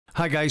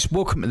Hi guys,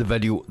 welcome to the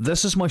video.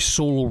 This is my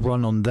solo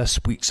run on this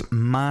week's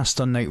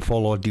Master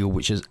Nightfall Ordeal,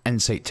 which is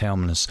Insight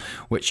Terminus,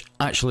 which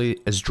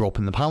actually is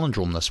dropping the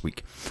Palindrome this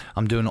week.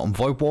 I'm doing it on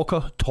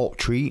Voidwalker, top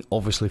tree,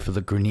 obviously for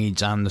the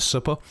grenades and the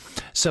super,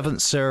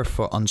 7th Seraph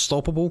for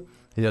Unstoppable,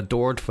 the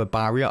Adored for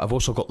Barrier. I've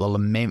also got the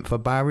Lament for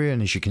Barrier,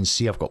 and as you can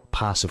see I've got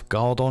Passive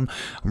Guard on.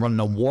 I'm running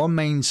a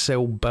Warmind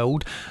Cell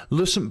build.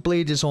 Lucent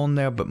Blade is on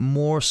there, but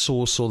more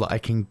so that I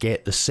can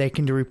get the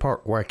secondary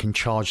perk where I can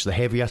charge the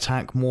heavy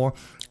attack more.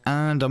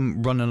 And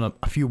I'm running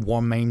a few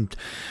Warmind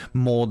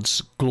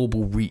mods,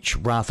 Global Reach,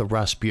 Wrath of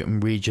Rasputin,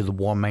 Rage of the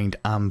Warmind,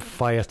 and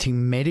Fire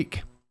Team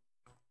Medic.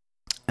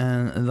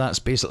 And that's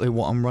basically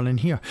what I'm running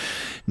here.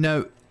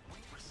 Now,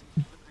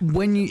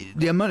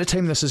 the amount of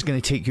time this is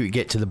going to take you to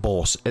get to the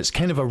boss, it's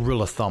kind of a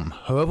rule of thumb.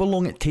 However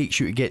long it takes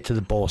you to get to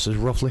the boss is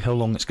roughly how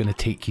long it's going to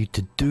take you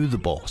to do the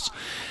boss.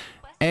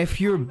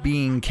 If you're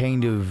being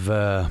kind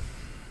of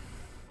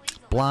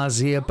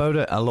blasé about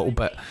it, a little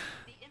bit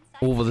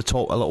over the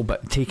top, a little bit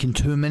taking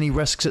too many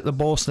risks at the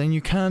boss, then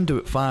you can do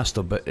it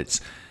faster, but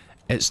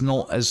it's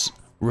not as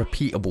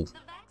repeatable,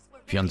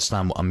 if you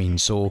understand what I mean.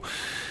 So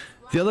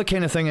the other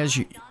kind of thing is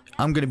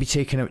I'm going to be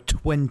taking out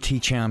 20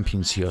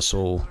 champions here,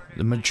 so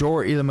the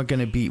majority of them are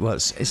going to be, well,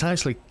 it's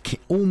actually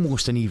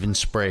almost an even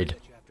spread.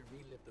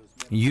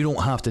 You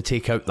don't have to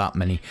take out that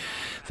many.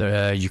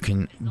 You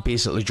can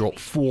basically drop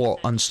 4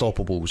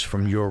 unstoppables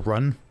from your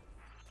run.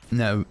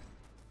 Now,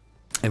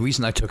 the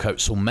reason I took out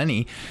so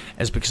many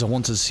is because I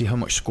wanted to see how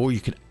much score you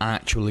could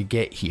actually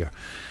get here.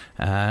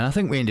 And I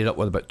think we ended up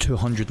with about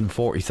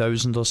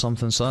 240,000 or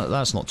something, so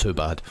that's not too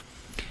bad.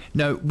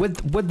 Now,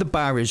 with the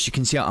barriers, you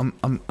can see I'm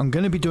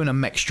going to be doing a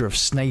mixture of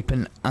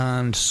sniping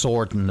and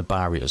swording the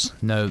barriers.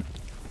 Now,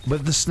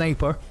 with the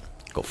sniper,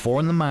 got 4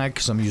 in the mag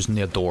because I'm using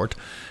the Adored.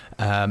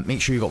 Make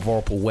sure you got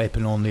Vorpal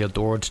weapon on the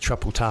Adored.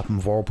 Triple tap and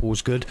Vorpal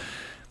is good.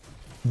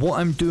 What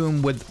I'm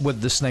doing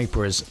with the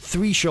sniper is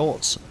 3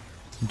 shots.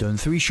 I'm doing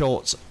 3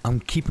 shots. I'm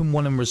keeping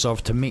 1 in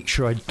reserve to make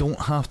sure I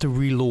don't have to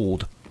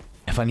reload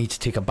if I need to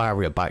take a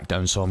barrier back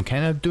down. So I'm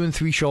kind of doing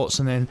 3 shots,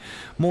 and then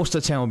most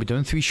of the time I'll be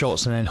doing 3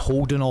 shots and then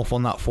holding off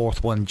on that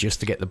 4th one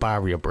just to get the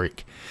barrier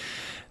break.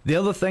 The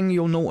other thing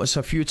you'll notice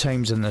a few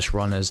times in this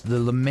run is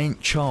the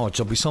Lament charge.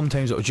 There'll be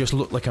sometimes it'll just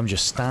look like I'm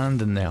just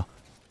standing there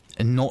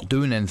and not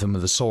doing anything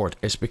with the sword.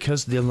 It's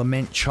because the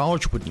Lament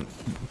charge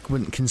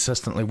wouldn't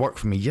consistently work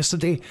for me.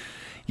 Yesterday,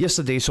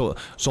 so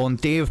on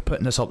day of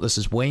putting this up, this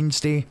is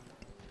Wednesday.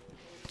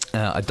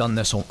 I done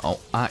this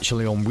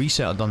actually on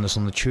reset. I done this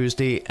on the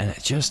Tuesday, and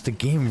it just, the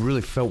game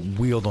really felt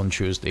weird on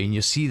Tuesday. And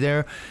you see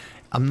there,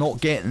 I'm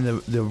not getting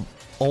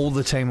all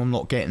the time. I'm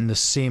not getting the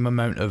same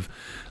amount of,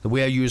 the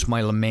way I use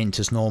my Lament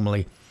is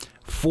normally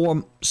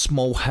 4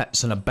 small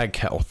hits and a big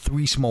hit, or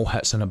 3 small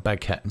hits and a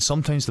big hit. And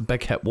sometimes the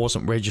big hit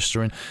wasn't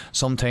registering.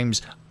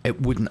 Sometimes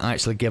it wouldn't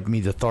actually give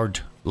me the 3rd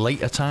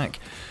light attack.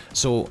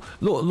 So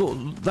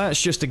look,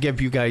 that's just to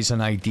give you guys an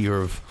idea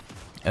of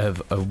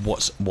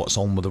what's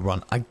on with the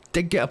run. I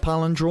did get a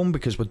Palindrome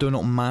because we're doing it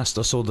on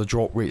Master, so the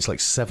drop rate's like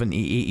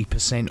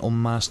 70-80%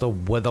 on Master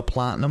with a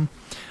Platinum.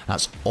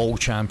 That's all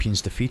champions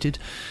defeated.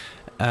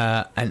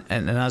 And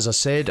as I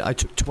said, I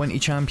took 20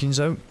 champions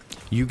out.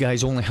 You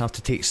guys only have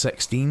to take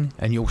 16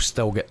 and you'll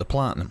still get the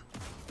Platinum.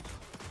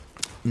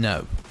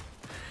 Now,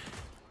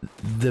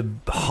 the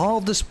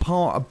hardest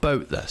part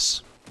about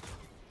this,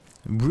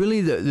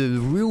 really the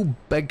real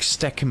big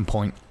sticking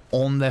point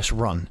on this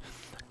run,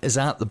 is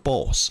at the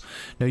boss.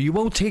 Now, you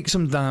will take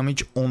some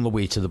damage on the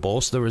way to the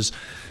boss. There is,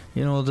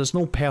 there's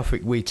no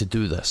perfect way to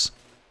do this.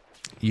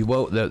 You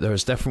will,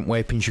 there's different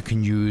weapons you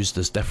can use,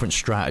 there's different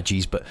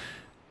strategies, but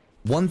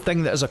one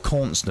thing that is a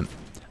constant,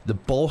 the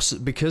boss,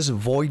 because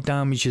void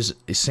damage is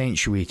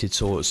accentuated,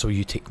 so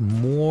you take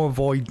more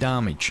void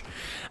damage,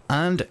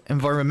 and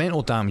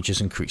environmental damage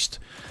is increased.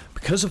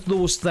 Because of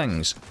those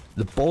things,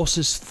 the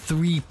boss's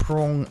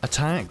 3-prong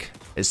attack,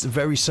 it's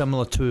very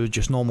similar to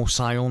just normal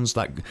Scions,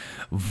 that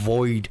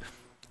void,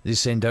 they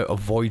send out a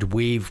void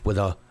wave with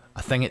a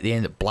thing at the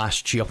end that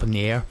blasts you up in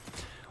the air.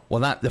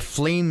 Well, the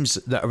flames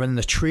that are in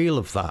the trail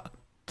of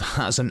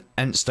that's an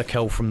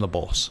insta-kill from the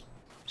boss.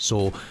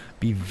 So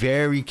be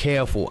very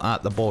careful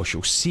at the boss.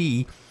 You'll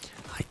see,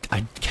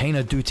 I kind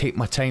of do take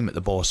my time at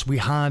the boss. We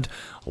had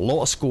a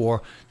lot of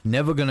score,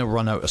 never going to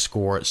run out of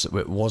score.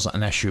 It wasn't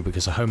an issue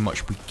because of how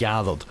much we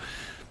gathered.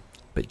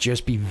 But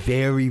just be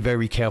very,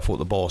 very careful at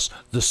the boss.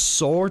 The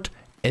sword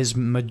is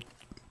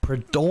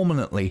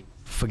predominantly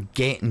for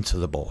getting to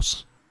the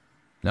boss.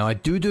 Now, I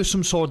do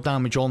some sword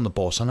damage on the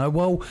boss, and I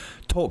will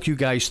talk you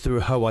guys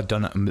through how I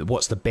done it and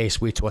what's the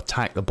best way to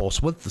attack the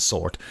boss with the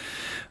sword.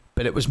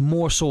 But it was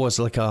more so as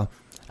like a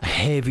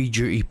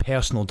heavy-duty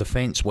personal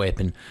defense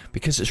weapon,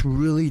 because it's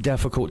really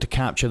difficult to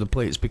capture the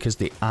plates because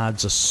the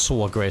ads are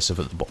so aggressive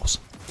at the boss.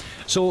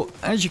 So,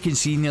 as you can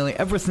see, nearly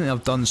everything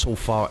I've done so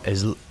far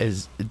is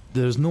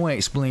there's no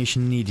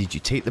explanation needed. You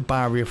take the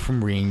barrier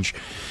from range,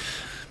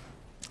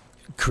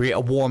 create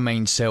a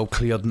Warmind cell,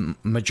 clear the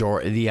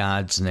majority of the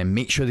ads, and then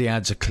make sure the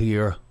ads are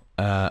clear,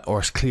 or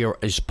as clear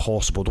as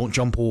possible. Don't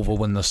jump over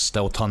when there's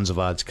still tons of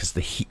ads, because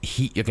the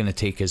heat you're going to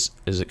take is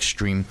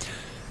extreme.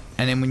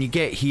 And then when you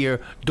get here,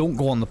 don't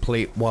go on the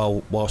plate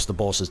whilst the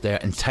boss is there.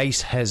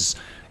 Entice his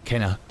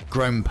kind of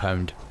ground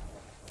pound.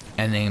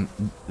 And then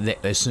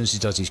as soon as he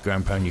does his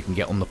ground pound, you can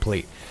get on the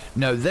plate.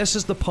 Now, this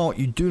is the part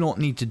you do not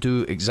need to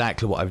do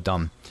exactly what I've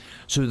done.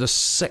 So there's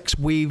 6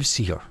 waves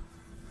here.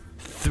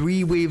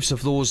 3 waves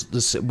of those,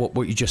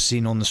 what you just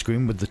seen on the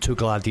screen with the 2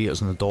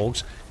 gladiators and the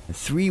dogs. And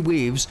 3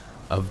 waves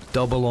of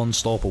double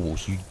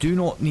unstoppables. You do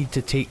not need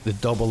to take the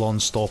double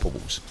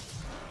unstoppables.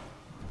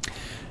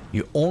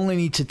 You only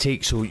need to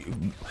take, so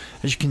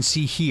as you can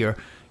see here,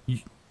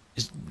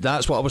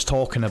 that's what I was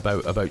talking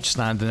about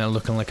standing there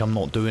looking like I'm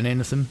not doing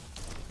anything.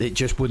 It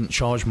just wouldn't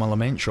charge my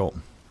lament shot.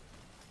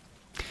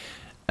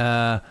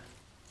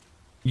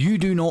 You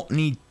do not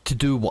need to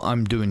do what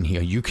I'm doing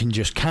here. You can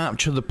just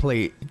capture the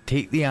plate,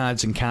 take the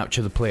ads and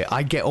capture the plate.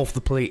 I get off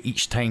the plate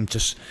each time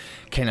to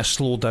kind of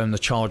slow down the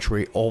charge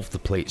rate of the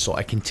plate so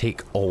I can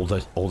take all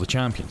the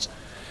champions.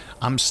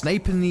 I'm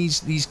sniping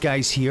these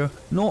guys here,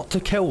 not to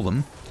kill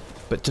them,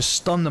 but to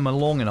stun them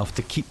long enough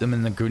to keep them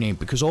in the grenade,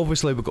 because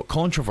obviously we've got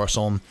Controverse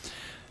on,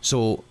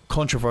 so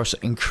Controverse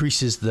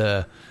increases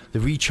the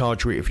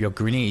recharge rate of your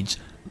grenades,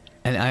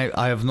 and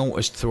I have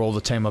noticed through all the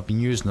time I've been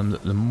using them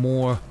that the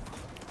more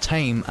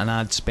time an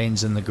ad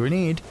spends in the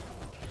grenade,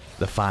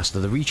 the faster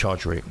the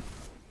recharge rate.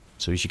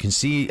 So as you can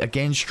see,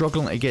 again,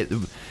 struggling to get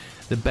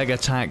the big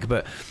attack,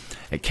 but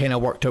it kind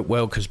of worked out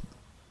well because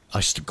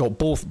I got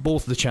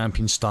both the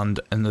champions stunned,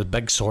 and the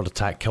big sword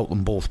attack killed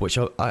them both, which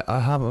I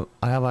have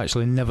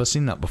actually never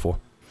seen that before.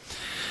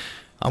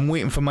 I'm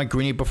waiting for my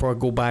grenade before I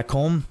go back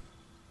on,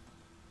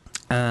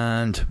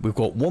 and we've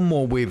got 1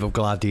 more wave of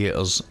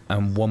gladiators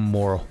and 1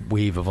 more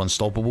wave of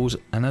unstoppables.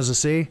 And as I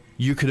say,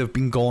 you could have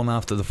been gone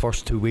after the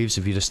first 2 waves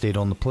if you'd have stayed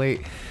on the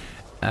plate.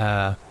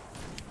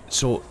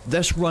 So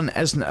this run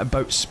isn't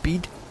about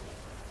speed,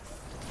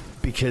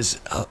 because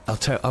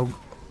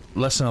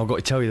listen, I've got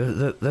to tell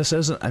you, this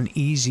isn't an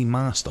easy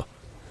master.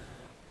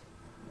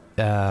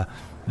 The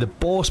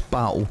boss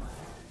battle,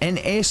 in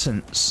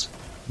essence,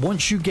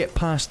 once you get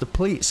past the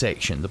plate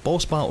section, the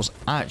boss battle's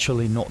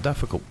actually not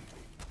difficult,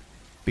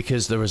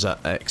 because there is an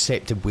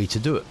accepted way to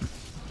do it.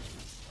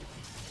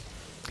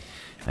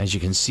 As you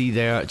can see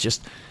there,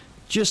 just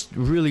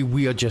really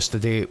weird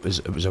yesterday. It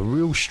was a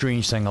real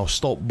strange thing. I'll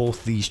stop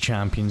both these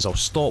champions. I'll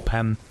stop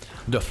him,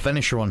 do a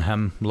finisher on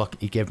him. Lucky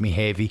he gave me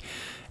heavy,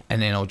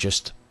 and then I'll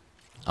just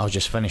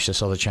finish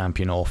this other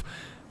champion off.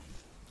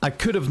 I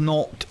could have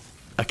knocked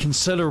a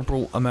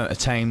considerable amount of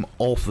time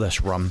off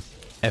this run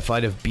if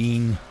I'd have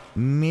been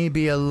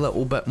maybe a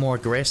little bit more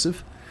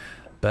aggressive,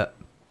 but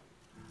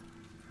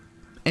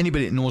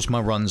anybody that knows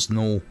my runs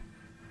know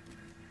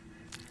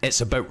it's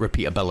about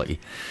repeatability.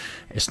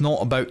 It's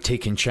not about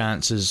taking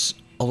chances,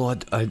 although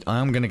I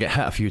am going to get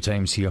hit a few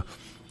times here,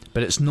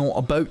 but it's not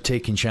about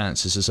taking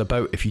chances. It's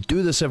about, if you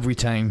do this every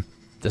time,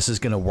 this is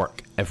going to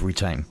work every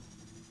time.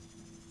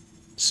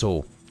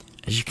 So,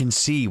 as you can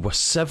see, we're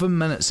 7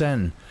 minutes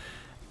in,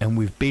 and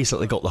we've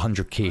basically got the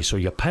 100k, so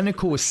your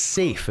pinnacle is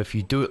safe if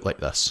you do it like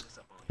this.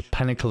 The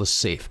pinnacle is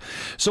safe.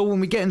 So when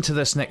we get into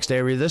this next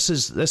area, this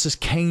is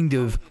kind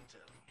of...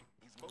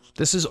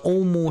 This is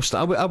almost...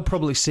 I would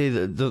probably say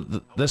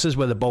that this is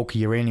where the bulk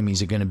of your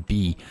enemies are going to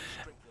be.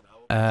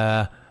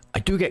 I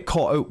do get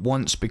caught out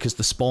once because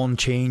the spawn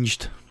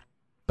changed,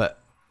 but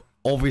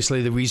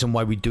obviously the reason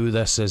why we do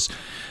this is,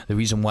 the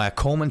reason why I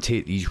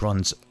commentate these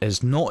runs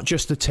is not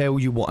just to tell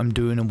you what I'm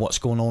doing and what's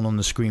going on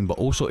the screen, but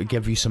also to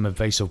give you some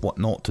advice of what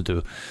not to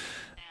do.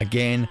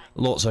 Again,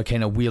 lots of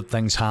kind of weird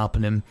things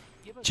happening.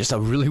 Just a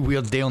really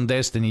weird day on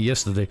Destiny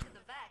yesterday.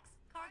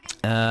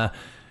 Now,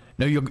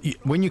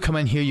 when you come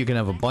in here, you're gonna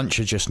have a bunch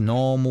of just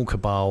normal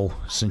Cabal,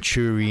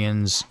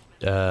 Centurions,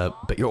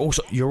 but you're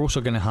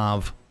also gonna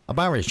have a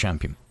barrier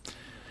champion.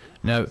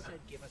 Now,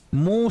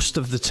 most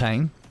of the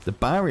time, the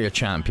barrier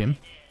champion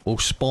will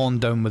spawn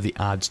down with the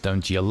ads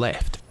down to your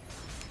left.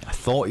 I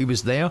thought he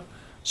was there,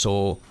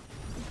 so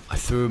I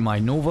threw my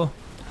Nova.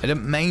 I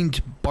didn't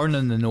mind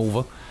burning the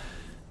Nova,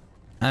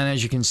 and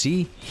as you can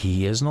see,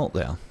 he is not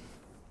there.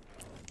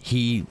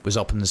 He was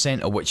up in the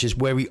center, which is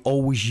where he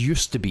always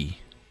used to be.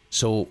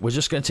 So we're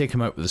just going to take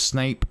him out with a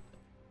snipe.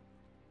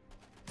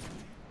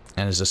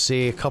 And as I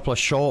say, a couple of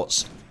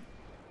shots,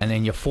 and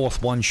then your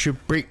 4th one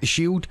should break the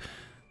shield.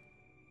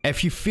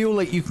 If you feel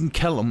like you can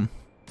kill him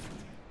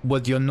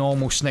with your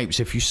normal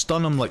snipes, if you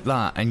stun him like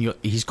that and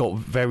he's got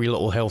very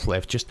little health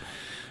left, just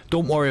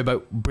don't worry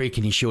about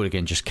breaking his shield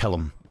again, just kill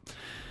him.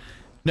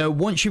 Now,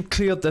 once you've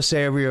cleared this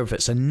area of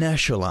its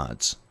initial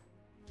ads,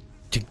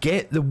 to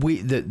get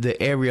the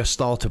area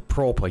started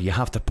proper, you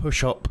have to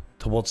push up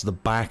towards the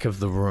back of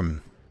the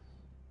room.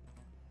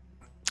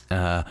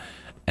 And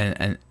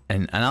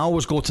I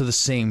always go to the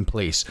same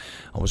place.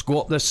 I always go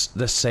up this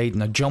side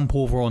and I jump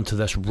over onto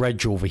this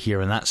ridge over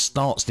here, and that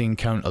starts the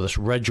encounter, this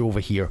ridge over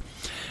here.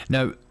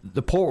 Now,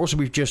 the portals,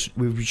 we've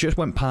just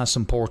went past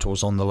some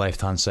portals on the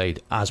left hand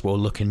side as we're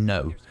looking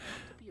now.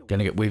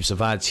 Gonna get waves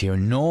of ads here.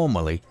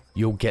 Normally,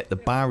 you'll get the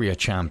barrier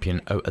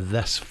champion out of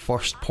this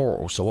first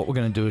portal. So what we're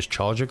gonna do is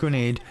charge a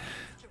grenade,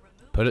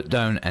 put it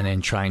down, and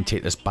then try and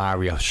take this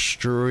barrier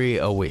straight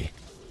away.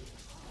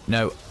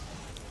 Now,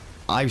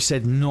 I've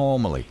said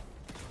normally,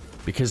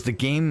 because the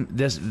game,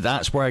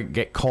 that's where I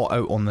get caught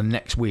out on the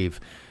next wave.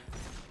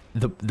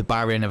 The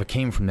barrier never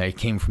came from there, it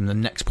came from the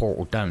next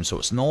portal down, so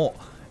it's not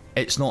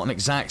an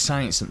exact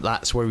science that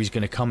that's where he's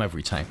going to come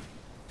every time.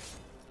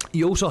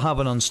 You also have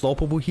an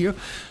unstoppable here,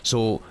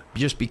 so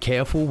just be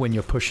careful when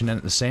you're pushing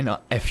into the center,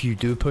 if you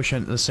do push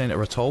into the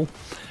center at all.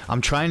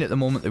 I'm trying at the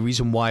moment, the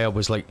reason why I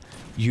was like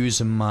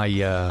using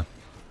my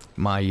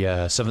my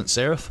 7th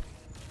Seraph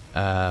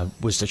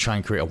was to try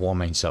and create a war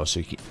mine cell.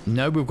 So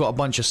now we've got a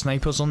bunch of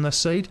snipers on this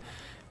side.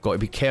 Got to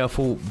be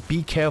careful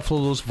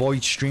of those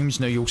void streams.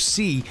 Now you'll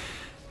see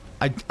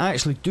I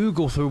actually do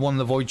go through one of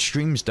the void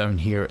streams down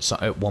here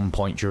at one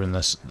point during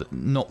this,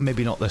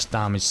 maybe not this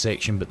damage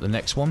section, but the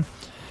next one,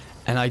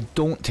 and I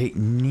don't take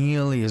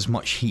nearly as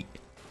much heat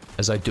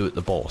as I do at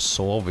the boss.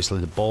 So obviously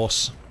the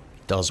boss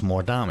does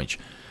more damage.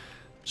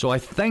 So I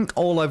think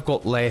all I've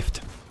got left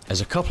is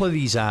a couple of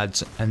these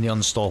ads and the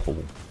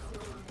unstoppable.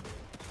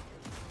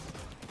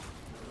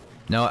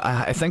 Now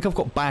I think I've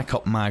got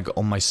backup mag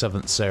on my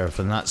 7th Seraph,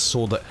 and that's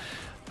so that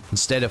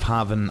instead of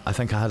having, I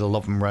think I had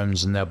 11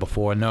 rounds in there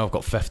before, and now I've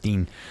got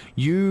 15.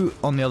 You,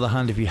 on the other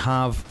hand, if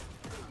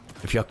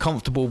you're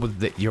comfortable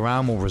with your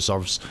ammo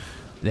reserves,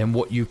 then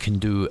what you can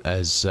do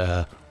is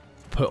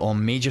put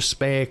on major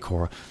spec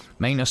or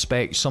minor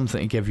spec,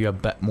 something to give you a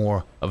bit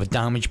more of a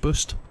damage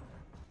boost.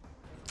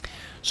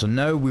 So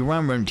now we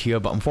ran round here,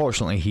 but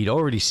unfortunately he'd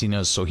already seen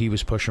us, so he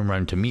was pushing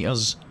round to meet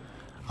us.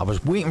 I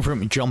was waiting for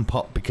him to jump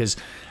up because,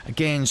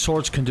 again,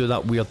 swords can do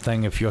that weird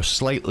thing. If you're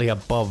slightly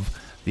above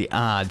the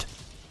ad,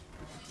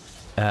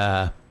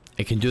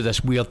 it can do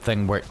this weird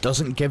thing where it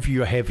doesn't give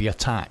you a heavy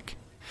attack.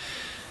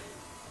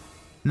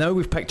 Now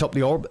we've picked up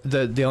the orb.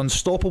 The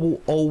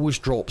unstoppable always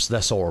drops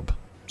this orb.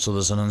 So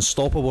there's an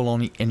unstoppable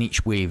in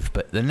each wave,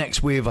 but the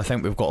next wave I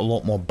think we've got a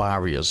lot more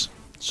barriers.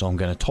 So I'm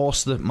going to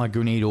toss my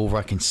grenade over.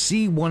 I can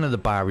see one of the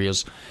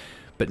barriers,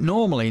 but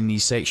normally in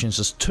these sections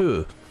there's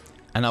two.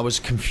 And I was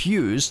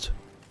confused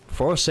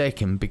for a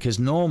second because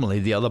normally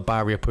the other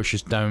barrier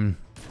pushes down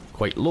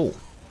quite low.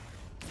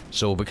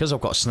 So because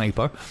I've got a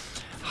sniper,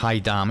 high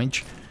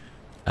damage.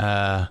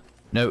 Now,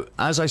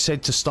 as I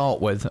said to start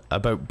with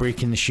about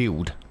breaking the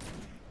shield,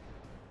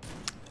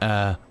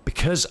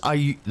 because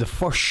the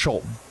first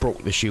shot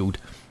broke the shield,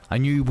 I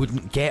knew you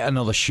wouldn't get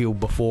another shield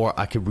before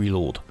I could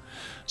reload.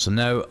 So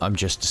now I'm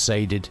just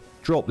decided,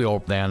 drop the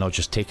orb there and I'll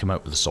just take him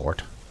out with the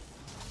sword.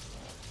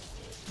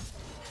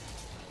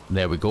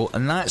 There we go,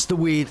 and that's the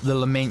way the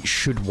Lament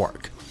should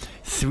work.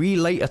 3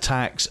 light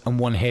attacks and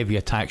 1 heavy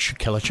attack should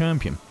kill a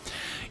champion.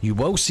 You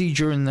will see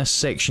during this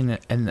section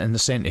in the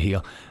centre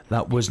here,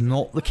 that was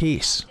not the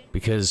case,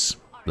 because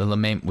the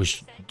Lament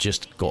was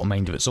just got a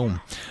mind of its own.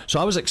 So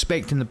I was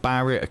expecting the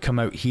barrier to come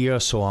out here,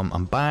 so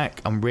I'm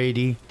back, I'm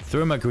ready,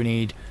 threw my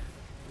grenade,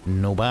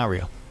 no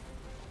barrier.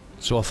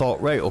 So I thought,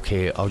 right,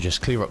 okay, I'll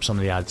just clear up some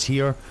of the ads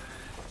here,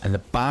 and the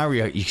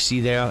barrier, you see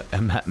there,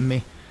 him hitting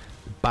me,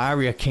 the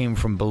barrier came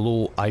from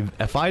below.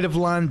 If I'd have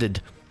landed,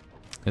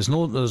 there's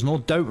no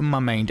doubt in my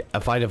mind,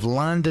 if I'd have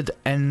landed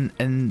in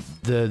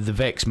the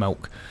Vex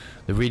Milk,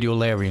 the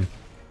Radiolarian,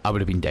 I would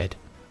have been dead.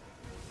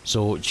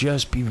 So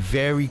just be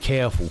very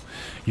careful.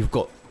 You've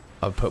got,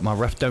 I'll put my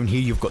rift down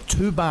here, you've got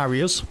 2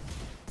 barriers,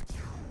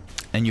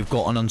 and you've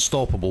got an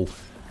unstoppable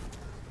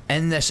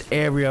in this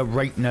area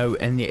right now,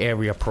 in the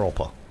area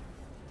proper.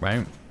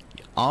 Right?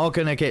 You are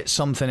going to get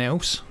something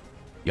else.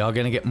 You are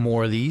going to get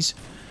more of these.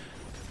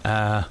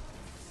 You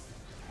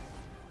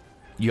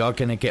are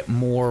going to get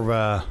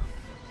more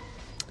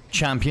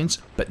champions,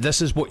 but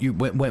this is what you,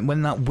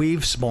 when that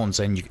wave spawns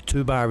in, you get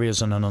 2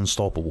 barriers and an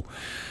unstoppable.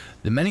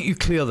 The minute you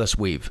clear this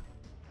wave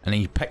and then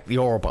you pick the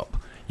orb up,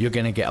 you're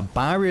going to get a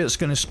barrier that's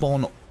going to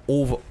spawn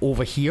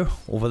over here,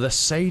 over this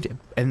side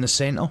in the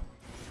center,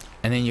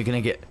 and then you're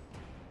going to get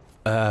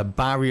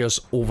barriers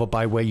over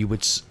by where you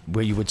would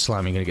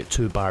slam. You're going to get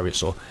 2 barriers.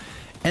 So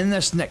in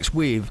this next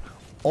wave,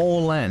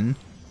 all in,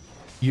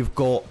 you've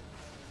got,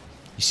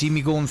 you see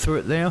me going through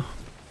it there?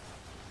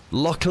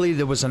 Luckily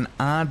there was an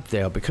ad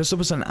there. Because there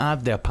was an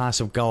ad there,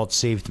 Passive Guard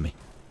saved me.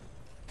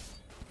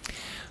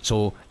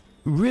 So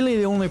really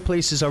the only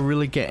places I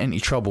really get into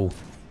trouble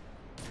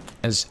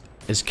is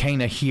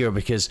kind of here,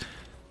 because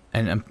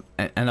and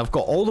I've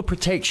got all the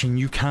protection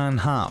you can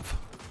have.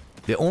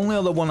 The only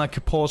other one I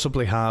could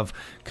possibly have,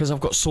 because I've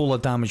got solar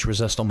damage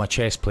resist on my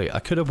chest plate, I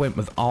could have went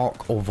with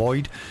Arc or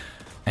Void,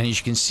 and as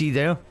you can see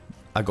there,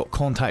 I got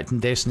contact in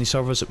Destiny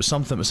servers. It was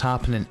something that was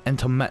happening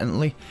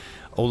intermittently,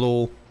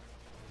 although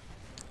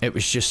it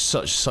was just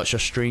such a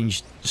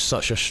strange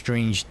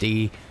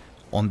day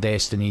on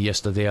Destiny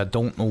yesterday. I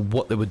don't know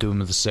what they were doing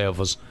with the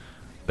servers,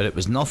 but it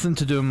was nothing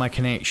to do with my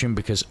connection,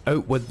 because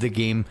out with the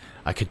game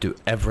I could do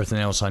everything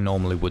else I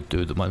normally would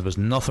do. There was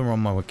nothing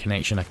wrong with my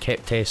connection. I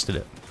kept testing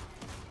it.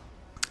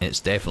 It's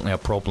definitely a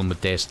problem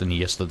with Destiny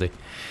yesterday.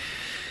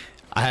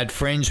 I had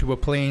friends who were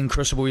playing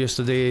Crucible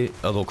yesterday,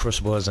 although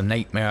Crucible is a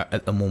nightmare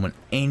at the moment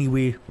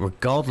anyway,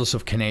 regardless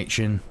of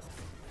connection.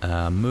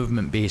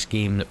 Movement based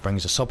game that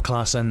brings a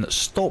subclass in that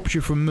stops you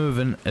from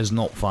moving is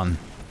not fun.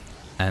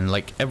 And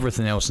like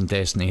everything else in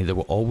Destiny, there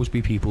will always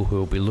be people who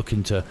will be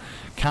looking to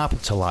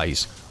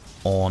capitalize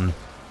on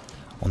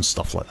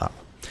stuff like that.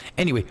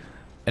 Anyway,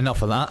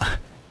 enough of that.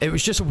 It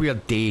was just a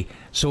weird day.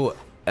 So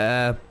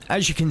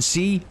as you can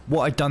see,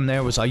 what I'd done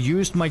there was I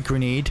used my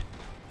grenade.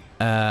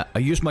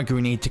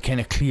 To kind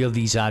of clear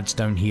these ads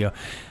down here,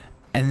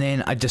 and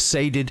then I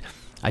decided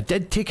I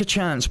did take a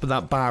chance with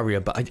that barrier,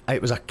 but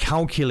it was a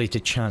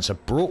calculated chance. I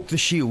broke the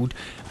shield,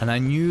 and I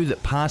knew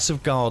that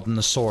passive guard and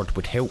the sword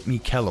would help me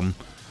kill him,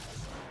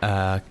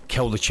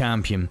 kill the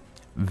champion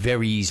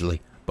very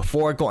easily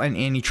before I got into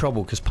any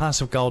trouble. Because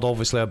passive guard,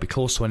 obviously, I'll be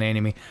close to an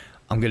enemy.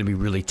 I'm going to be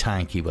really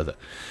tanky with it.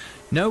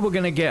 Now we're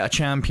going to get a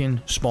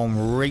champion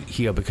spawn right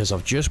here because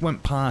I've just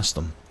went past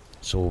them.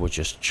 So we're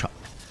just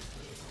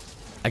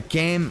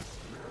again,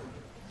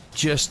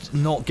 just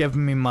not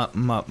giving me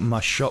my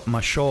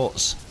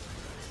shots.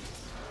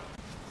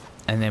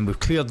 And then we've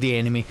cleared the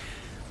enemy.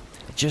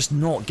 Just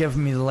not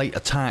giving me the light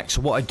attack.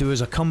 So what I do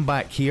is I come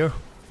back here,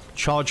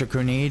 charge a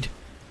grenade.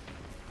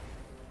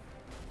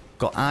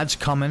 Got ads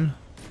coming,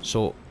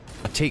 so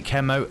I take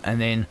him out and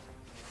then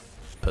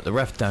put the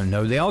rift down.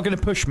 Now they are going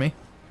to push me,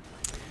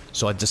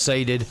 so I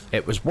decided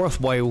it was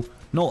worthwhile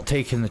not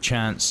taking the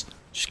chance.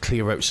 Just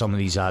clear out some of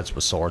these ads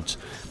with swords.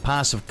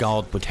 Passive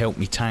guard would help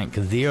me tank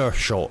their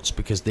shots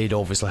because they'd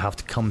obviously have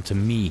to come to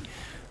me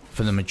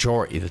for the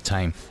majority of the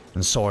time,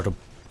 and sort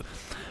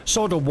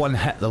of one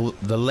hit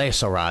the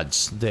lesser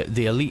ads,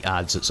 the elite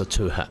ads. It's a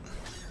 2-hit.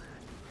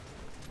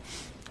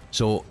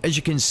 So as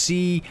you can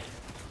see,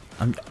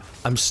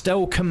 I'm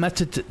still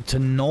committed to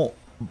not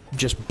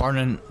just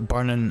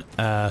burning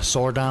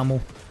sword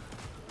ammo.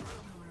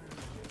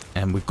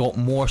 And we've got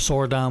more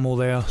sword ammo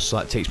there, so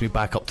that takes me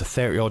back up to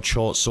 30 odd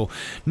shots. So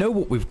now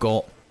what we've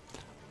got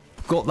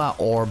that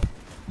orb.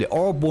 The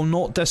orb will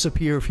not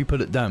disappear if you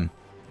put it down,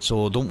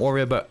 so don't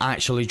worry about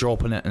actually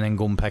dropping it and then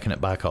going picking it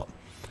back up.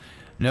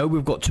 Now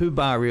we've got 2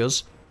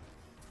 barriers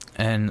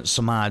and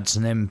some ads,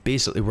 and then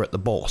basically we're at the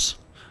boss.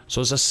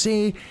 So as I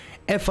say,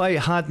 if I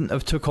hadn't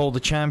have took all the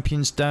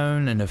champions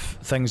down, and if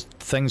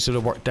things would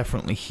have worked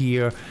differently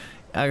here,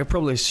 I could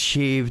probably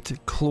shaved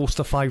close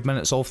to 5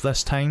 minutes off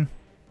this time.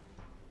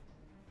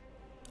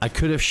 I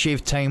could have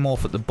shaved time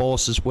off at the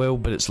boss as well,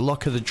 but it's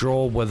luck of the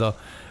draw with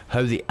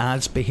how the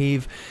ads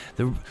behave.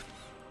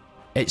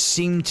 It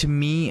seemed to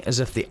me as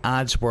if the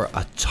ads were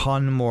a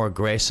ton more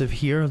aggressive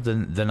here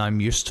than I'm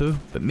used to,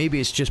 but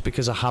maybe it's just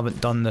because I haven't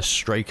done this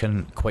strike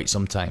in quite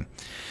some time.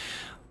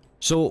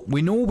 So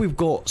we know we've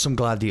got some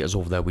gladiators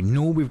over there, we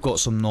know we've got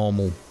some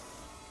normal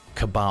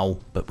cabal,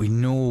 but we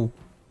know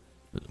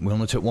we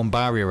only took 1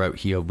 barrier out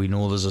here. We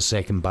know there's a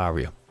second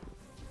barrier,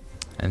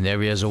 and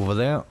there he is over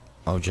there.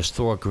 I'll just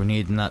throw a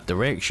grenade in that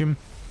direction.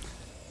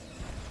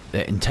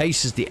 That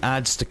entices the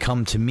ads to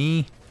come to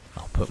me.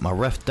 I'll put my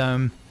rift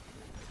down.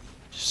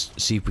 Just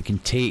see if we can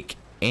take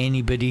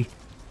anybody.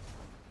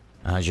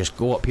 I just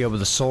go up here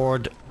with a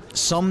sword.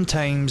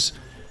 Sometimes,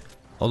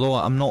 although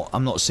I'm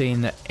not saying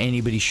that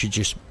anybody should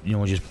just, you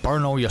know, just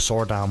burn all your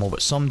sword ammo,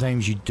 but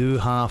sometimes you do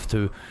have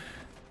to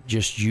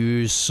just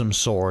use some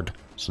sword.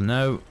 So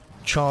now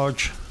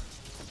charge,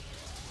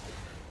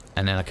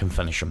 and then I can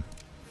finish him.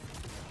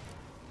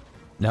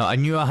 Now I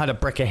knew I had a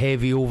brick of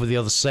heavy over the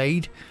other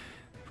side,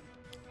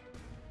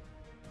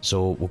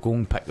 so we'll go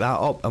and pick that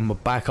up, and we're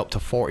back up to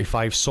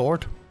 45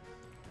 sword.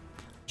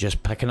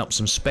 Just picking up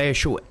some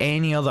special,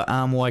 any other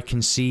ammo I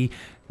can see.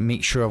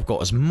 Make sure I've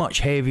got as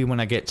much heavy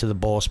when I get to the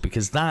boss,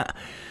 because that,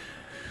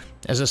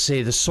 as I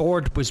say, the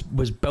sword was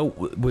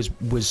built was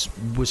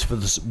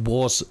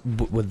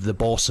with the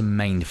boss in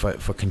mind,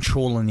 for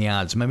controlling the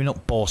ads. Maybe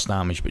not boss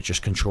damage, but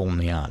just controlling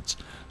the ads.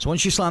 So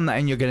once you slam that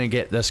in, you're going to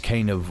get this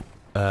kind of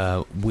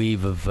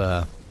wave of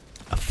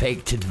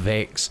affected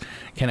Vex,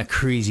 kind of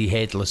crazy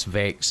headless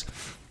Vex.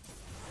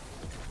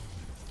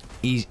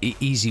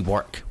 Easy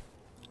work,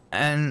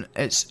 and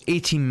it's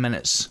 18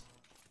 minutes.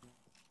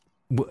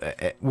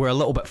 We're a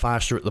little bit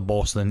faster at the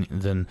boss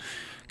than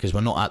because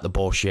we're not at the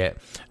boss yet.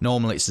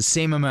 Normally it's the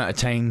same amount of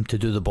time to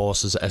do the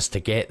boss as it is to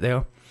get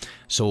there.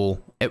 So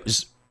it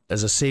was,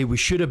 as I say, we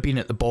should have been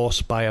at the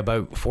boss by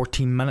about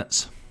 14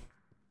 minutes.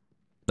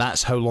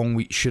 That's how long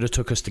we should have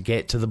took us to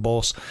get to the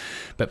boss,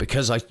 but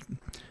because I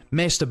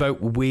messed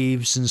about with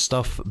waves and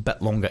stuff, a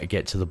bit longer to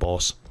get to the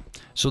boss.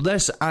 So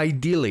this,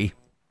 ideally,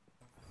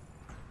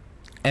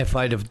 if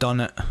I'd have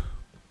done it,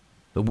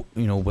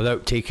 you know,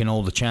 without taking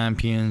all the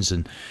champions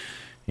and,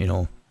 you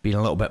know, being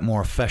a little bit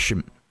more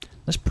efficient,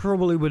 this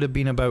probably would have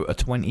been about a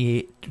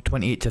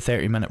 28 to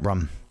 30 minute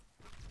run.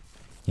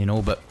 You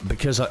know, but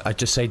because I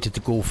decided to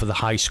go for the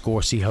high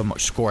score, see how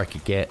much score I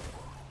could get,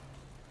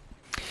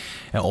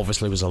 it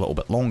obviously was a little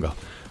bit longer.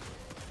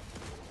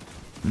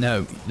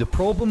 Now, the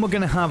problem we're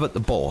going to have at the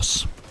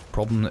boss,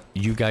 problem that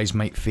you guys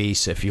might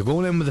face if you're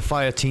going in with the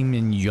fire team,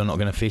 and you're not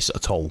going to face it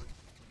at all.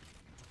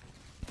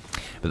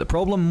 But the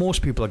problem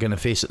most people are going to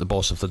face at the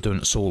boss if they're doing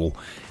it solo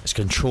is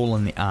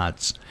controlling the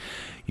ads.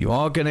 You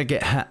are going to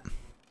get hit.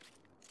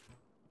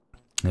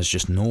 There's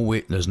just no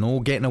way, there's no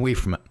getting away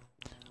from it.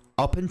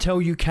 Up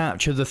until you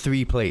capture the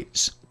 3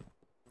 plates.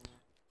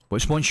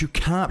 Which once you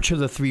capture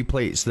the 3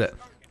 plates, that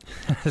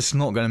It's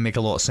not going to make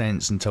a lot of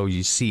sense until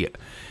you see it.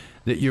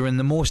 That you're in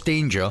the most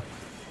danger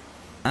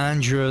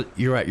and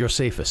you're at your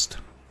safest.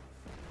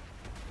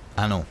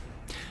 I know.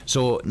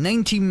 So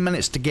 19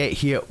 minutes to get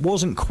here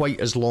wasn't quite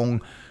as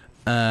long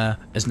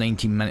as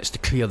 19 minutes to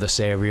clear this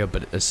area,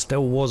 but it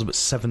still was about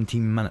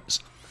 17 minutes.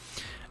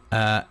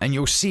 And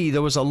you'll see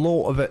there was a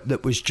lot of it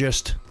that was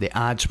just, the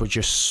ads were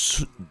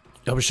just,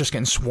 I was just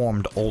getting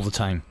swarmed all the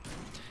time.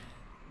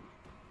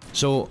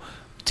 So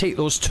take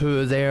those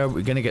two there,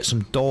 we're going to get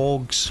some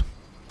dogs.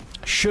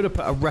 Should have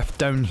put a rift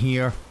down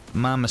here,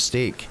 my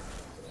mistake.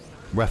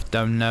 Rift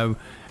down now,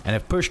 and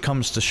if push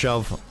comes to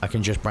shove, I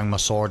can just bring my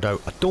sword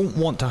out. I don't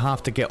want to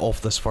have to get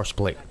off this first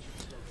plate.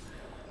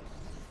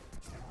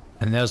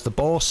 And there's the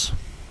boss.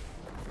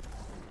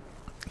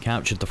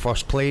 Captured the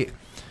first plate.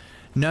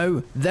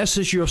 Now, this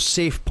is your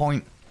safe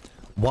point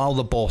while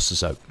the boss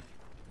is out.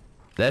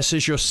 This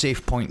is your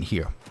safe point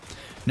here.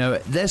 Now,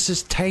 this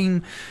is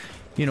time,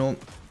 you know,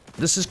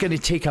 this is going to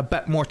take a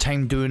bit more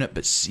time doing it,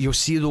 but you'll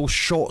see those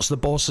shots the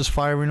boss is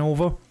firing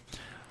over.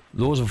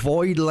 Those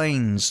void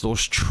lines,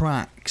 those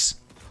tracks,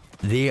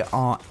 they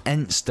are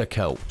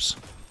insta-kills.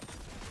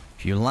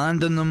 If you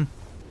land in them,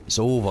 it's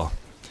over.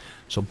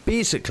 So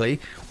basically,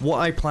 what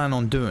I plan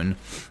on doing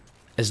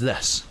is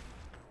this.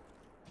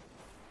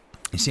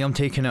 You see I'm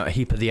taking out a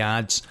heap of the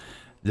ads.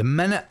 The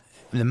minute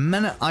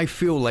I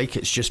feel like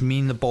it's just me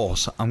and the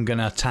boss, I'm going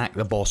to attack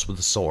the boss with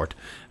the sword.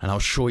 And I'll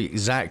show you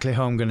exactly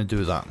how I'm going to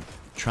do that.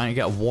 Trying to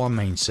get a war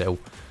mine cell.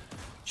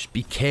 Just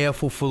be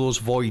careful for those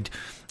void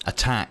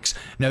attacks.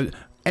 Now,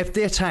 if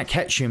the attack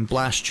hits you and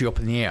blasts you up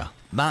in the air,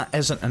 that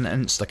isn't an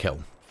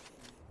insta-kill.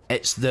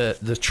 It's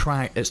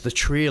the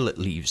trail it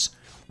leaves.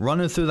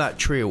 Running through that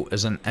trail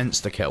is an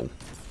insta-kill.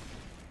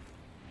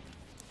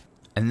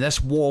 And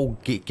this wall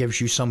gives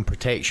you some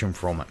protection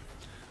from it.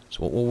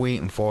 So what we're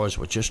waiting for is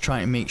we're just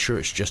trying to make sure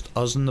it's just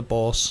us and the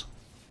boss.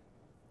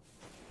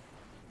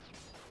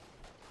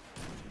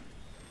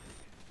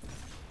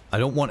 I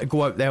don't want to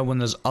go out there when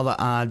there's other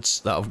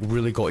ads that I've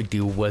really got to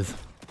deal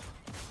with.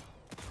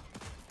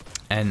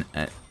 And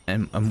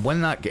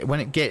when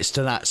it gets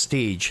to that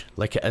stage,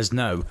 like it is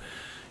now,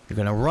 you're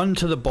going to run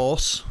to the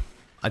boss.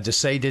 I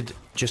decided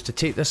just to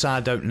take this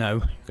ad out now.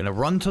 You're going to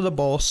run to the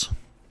boss,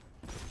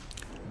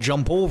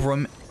 jump over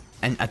him,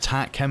 and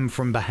attack him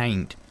from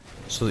behind,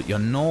 so that you're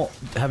not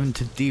having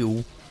to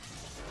deal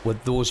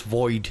with those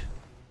void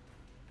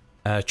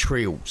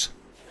trails.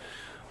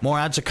 More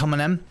ads are coming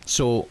in,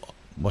 so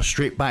we're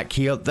straight back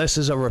here. This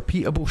is a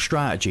repeatable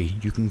strategy.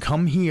 You can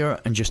come here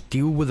and just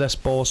deal with this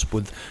boss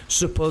with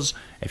supers,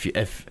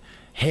 if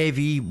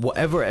heavy,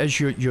 whatever it is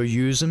you're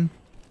using.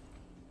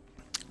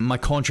 My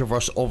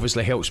controverse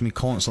obviously helps me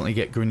constantly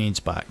get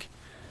grenades back.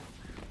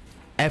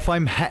 If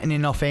I'm hitting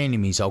enough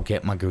enemies, I'll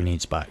get my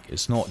grenades back.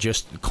 It's not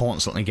just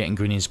constantly getting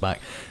grenades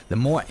back. The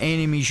more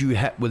enemies you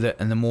hit with it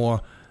and the more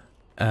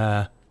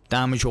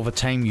damage over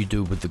time you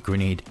do with the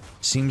grenade, it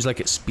seems like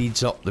it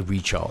speeds up the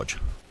recharge.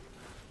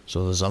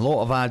 So there's a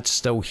lot of ads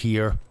still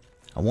here.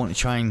 I want to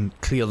try and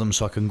clear them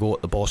so I can go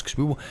at the boss, because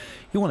you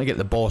want to get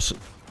the boss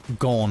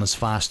gone as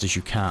fast as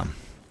you can.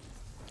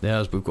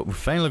 We've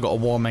finally got a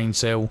war mine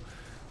cell.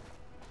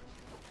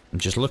 I'm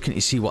just looking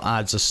to see what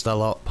ads are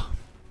still up.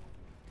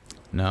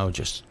 No,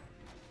 just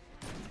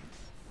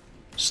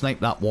snipe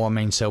that war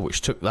mine cell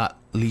which took that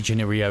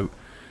legionary out.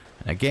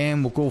 And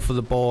again, we'll go for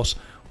the boss.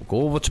 We'll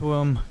go over to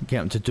him,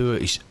 get him to do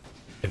it.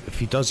 If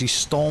he does his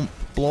stomp,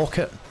 block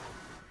it.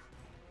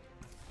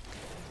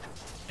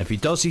 If he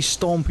does his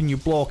stomp and you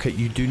block it,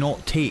 you do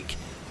not take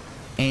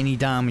any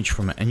damage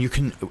from it. And you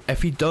can,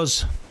 if he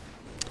does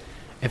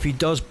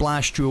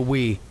blast you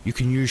away, you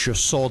can use your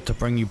sword to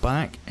bring you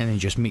back and then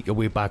just make your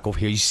way back over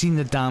here. You've seen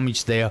the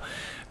damage there.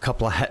 A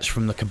couple of hits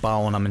from the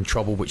Cabal and I'm in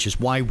trouble, which is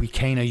why we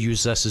kind of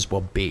use this as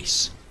our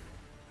base.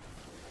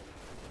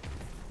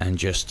 And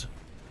just...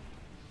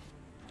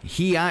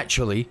 He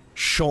actually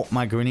shot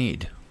my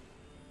grenade.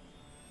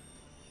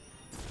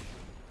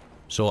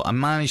 So I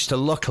managed to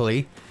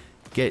luckily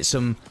get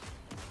some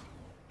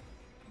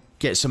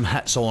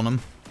hits on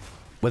him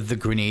with the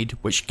grenade,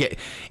 which get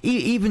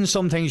even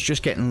sometimes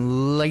just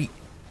getting light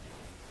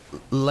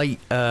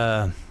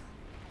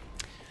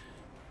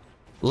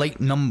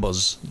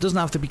numbers. It doesn't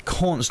have to be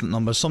constant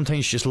numbers.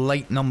 Sometimes just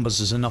light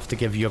numbers is enough to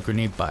give you a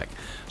grenade back.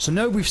 So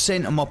now we've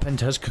sent him up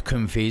into his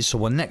cocoon phase.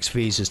 So our next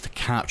phase is to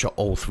capture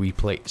all 3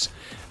 plates.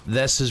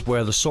 This is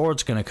where the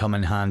sword's going to come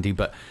in handy,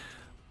 but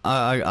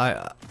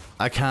I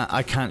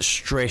can't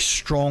stress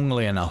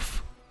strongly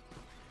enough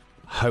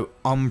how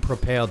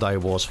unprepared I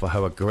was for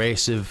how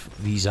aggressive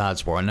these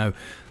ads were. Now,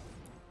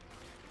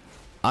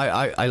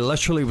 I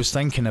literally was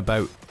thinking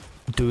about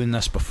doing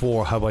this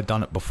before, how I'd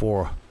done it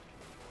before.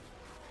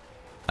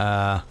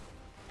 I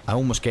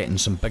almost get in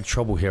some big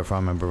trouble here if I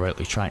remember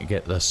rightly, trying to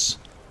get this.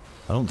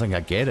 I don't think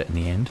I get it in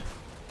the end.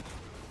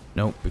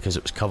 Nope, because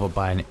it was covered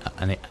by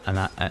an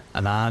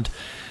ad.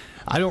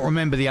 I don't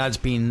remember the ads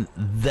being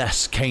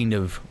this kind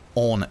of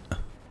on it.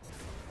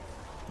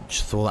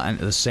 Just throw that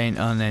into the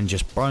center and then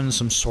just burn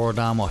some sword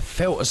ammo. I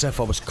felt as if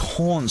I was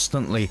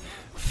constantly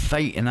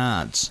fighting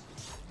ads.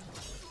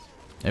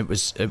 It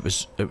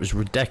was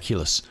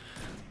ridiculous.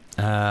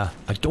 I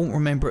don't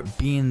remember it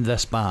being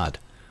this bad,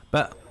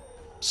 but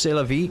c'est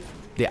la vie.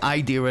 The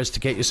idea is to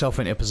get yourself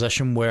into a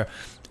position where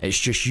it's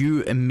just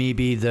you and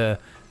maybe the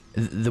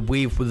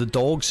wave with the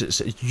dogs.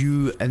 It's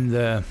you and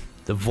the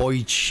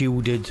void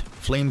shielded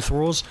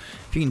flamethrowers.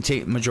 If you can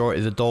take the majority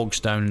of the dogs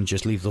down and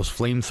just leave those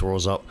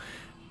flamethrowers up,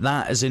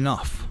 that is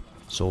enough.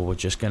 So we're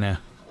just gonna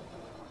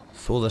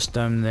throw this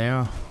down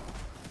there,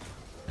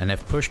 and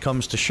if push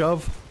comes to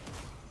shove,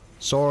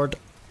 sword,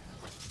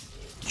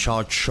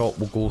 charge shot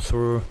will go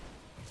through.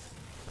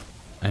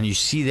 And you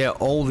see there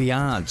all the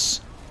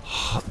ads,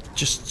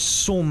 just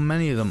so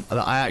many of them that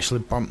I actually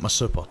burnt my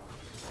super.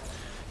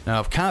 Now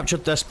I've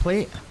captured this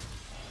plate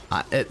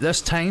at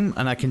this time,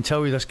 and I can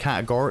tell you this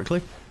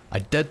categorically, I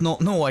did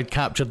not know I'd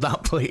captured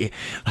that plate.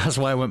 That's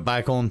why I went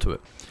back onto it.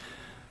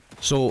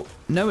 So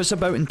now it's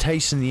about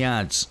enticing the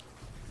ads.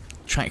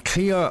 Try to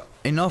clear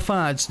enough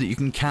ads that you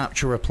can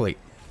capture a plate.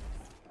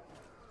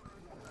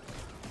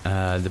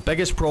 The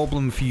biggest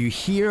problem for you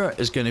here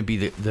is going to be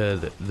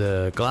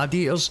the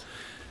gladiators.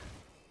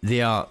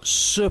 They are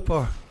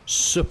super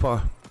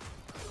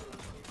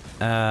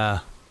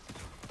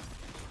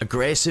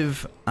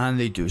aggressive, and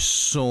they do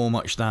so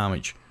much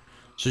damage.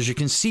 So as you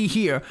can see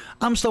here,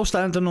 I'm still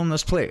standing on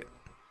this plate.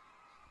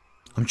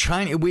 I'm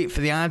trying to wait for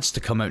the ads to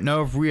come out.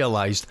 Now I've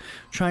realised,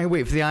 trying to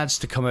wait for the ads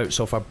to come out,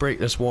 so if I break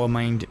this wall of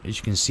mine, as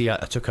you can see, I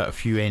took out a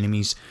few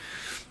enemies.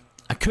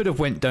 I could have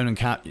went down and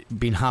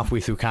been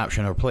halfway through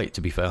capturing our plate,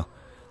 to be fair.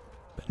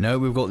 But now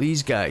we've got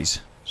these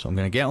guys. So I'm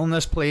going to get on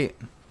this plate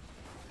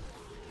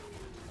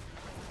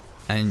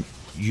and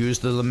use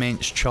the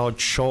Lament's charge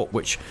shot,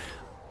 which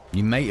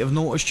you might have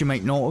noticed, you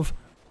might not have.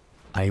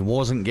 I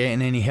wasn't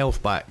getting any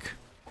health back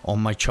on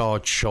my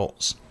charge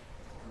shots.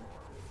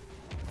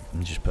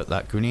 And just put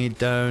that grenade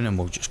down, and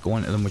we'll just go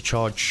into them with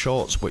charge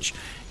shots, which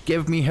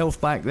give me health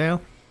back there.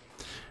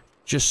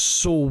 Just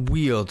so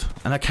weird,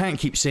 and I can't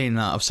keep saying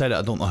that. I've said it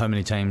I don't know how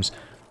many times,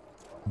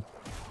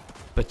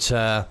 but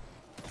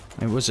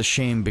it was a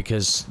shame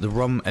because the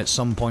run at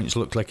some points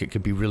looked like it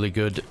could be really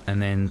good,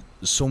 and then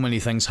so many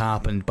things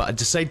happened. But I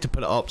decided to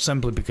put it up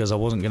simply because I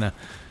wasn't gonna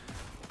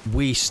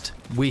waste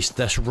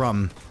this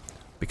run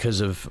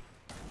because of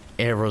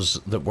errors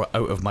that were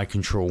out of my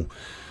control.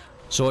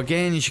 So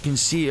again, as you can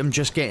see, I'm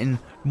just getting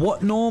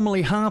what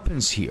normally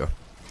happens here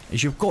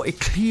is you've got to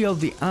clear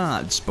the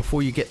ads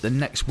before you get the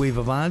next wave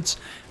of ads,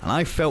 and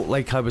I felt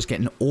like I was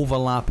getting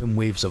overlapping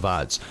waves of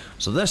ads.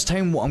 So this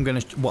time what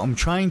I'm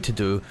trying to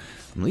do,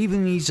 I'm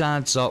leaving these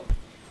ads up,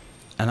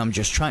 and I'm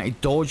just trying to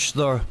dodge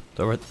their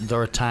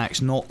attacks,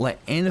 not let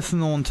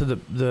anything onto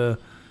the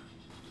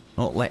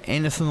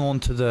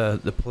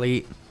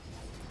plate.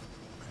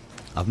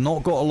 I've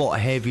not got a lot of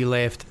heavy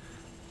left,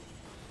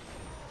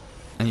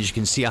 and as you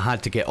can see, I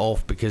had to get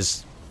off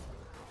because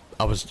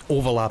I was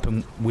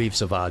overlapping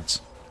waves of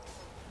ads.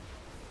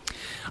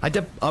 I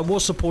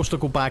was supposed to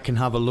go back and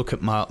have a look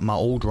at my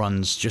old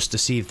runs just to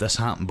see if this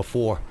happened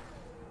before,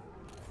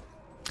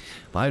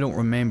 but I don't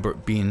remember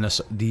it being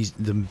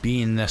them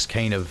being this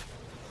kind of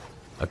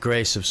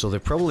aggressive. So they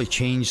probably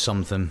changed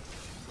something.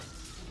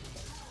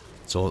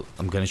 So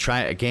I'm going to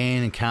try it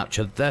again and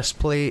capture this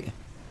plate.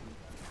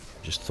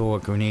 Just throw a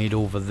grenade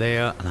over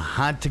there, and I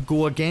had to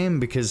go again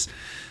because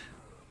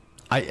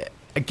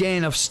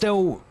I've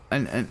still,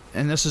 and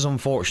this is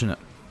unfortunate,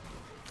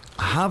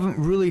 I haven't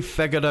really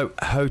figured out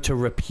how to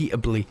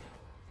repeatably,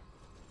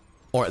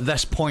 or at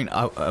this point,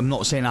 I'm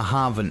not saying I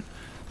haven't,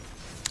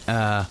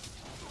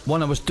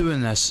 when I was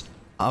doing this,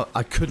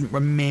 I couldn't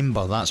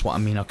remember, that's what I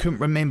mean, I couldn't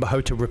remember how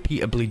to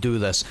repeatably do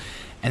this.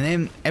 And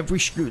then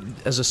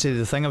as I say,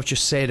 the thing I've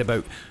just said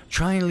about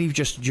try and leave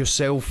just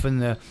yourself and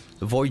the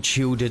void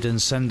shielded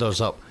and cinders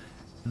up,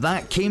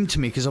 that came to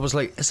me because I was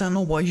like, is that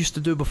not what I used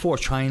to do before?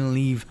 Try and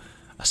leave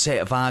a set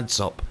of ads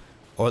up,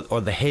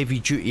 or the heavy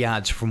duty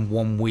ads from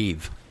one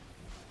wave.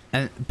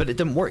 But it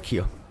didn't work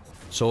here.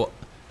 So,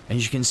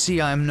 as you can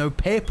see, I am now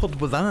peppered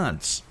with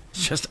ads.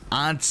 It's just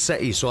ad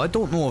city, so I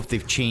don't know if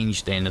they've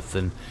changed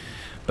anything.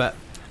 But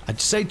I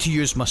decided to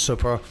use my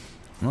super. I'm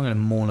not going to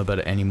moan about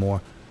it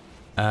anymore.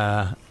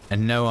 And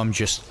now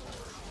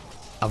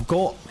I've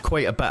got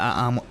quite a bit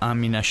of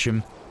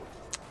ammunition.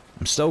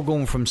 I'm still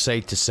going from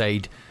side to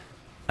side,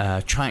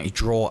 trying to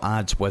draw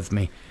ads with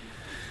me.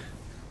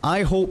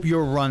 I hope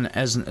your run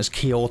isn't as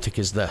chaotic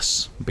as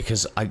this,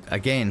 because I've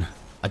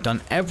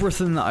done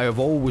everything that I have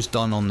always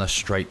done on this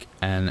strike,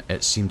 and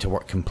it seemed to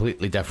work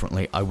completely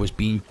differently. I was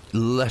being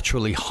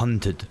literally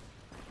hunted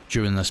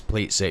during this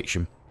plate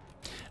section.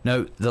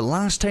 Now, the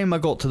last time I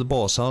got to the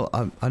boss,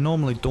 I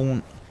normally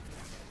don't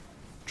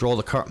draw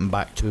the curtain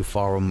back too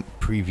far on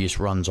previous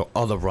runs or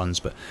other runs,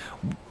 but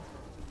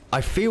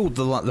I failed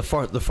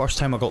the first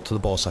time I got to the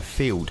boss. I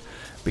failed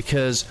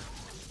because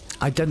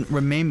I didn't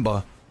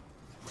remember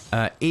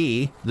that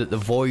the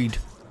void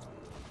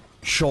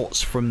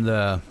shots from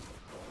the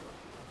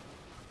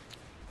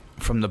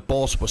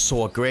boss were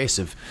so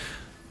aggressive,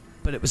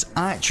 but it was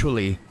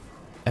actually,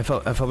 if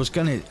I was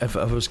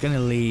gonna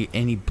lay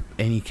any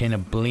kind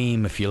of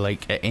blame, if you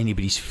like, at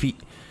anybody's feet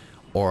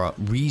or a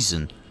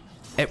reason,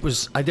 it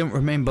was, I didn't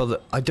remember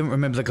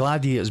the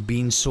gladiators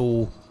being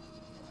so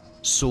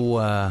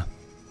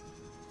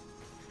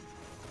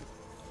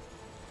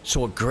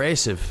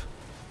aggressive.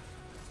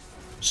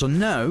 So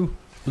now,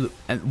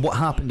 and what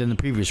happened in the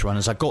previous run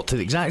is I got to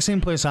the exact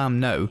same place I am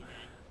now.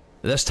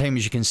 This time,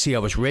 as you can see, I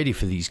was ready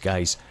for these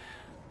guys.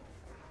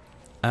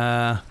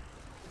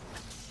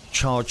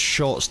 Charge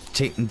shots to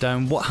take them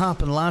down. What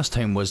happened last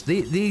time was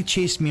they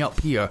chased me up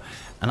here,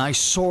 and I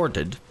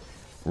sworded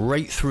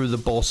right through the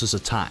boss's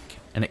attack,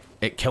 and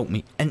it killed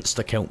me,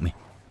 insta-killed me.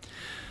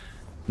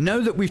 Now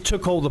that we've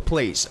took all the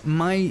plates,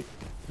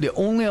 the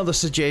only other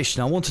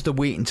suggestion, I wanted to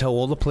wait until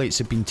all the plates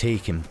had been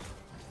taken.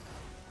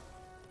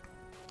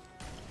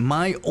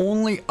 My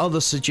only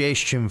other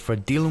suggestion for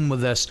dealing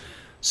with this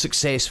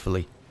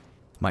successfully,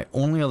 my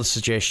only other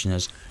suggestion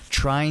is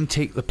try and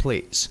take the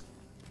plates.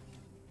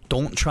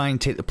 Don't try and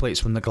take the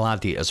plates when the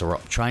gladiators are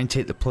up. Try and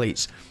take the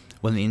plates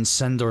when the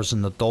incenders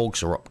and the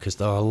dogs are up, because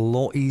they're a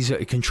lot easier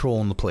to control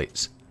on the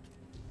plates.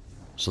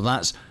 So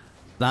that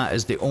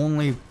is the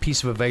only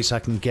piece of advice I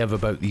can give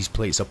about these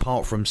plates,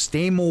 apart from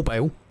stay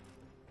mobile.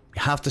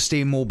 You have to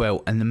stay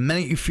mobile, and the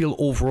minute you feel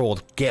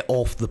overawed, get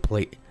off the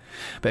plate.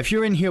 But if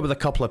you're in here with a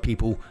couple of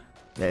people,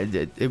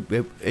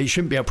 it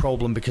shouldn't be a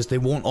problem, because they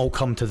won't all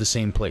come to the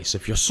same place.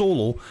 If you're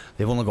solo,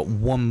 they've only got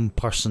one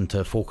person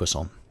to focus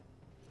on.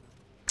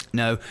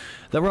 Now,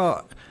 there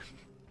are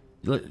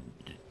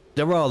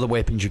other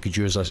weapons you could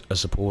use, I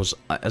suppose.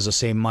 As I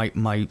say,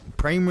 my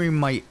primary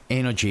might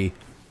energy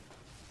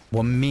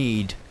were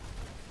made,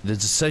 the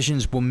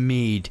decisions were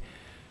made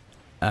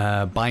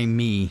by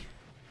me.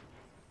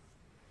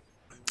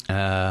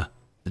 The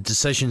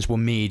decisions were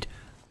made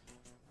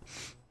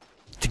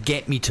to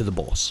get me to the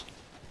boss.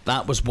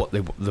 That was what they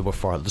were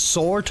for. The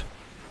sword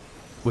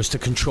was to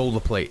control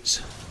the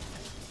plates.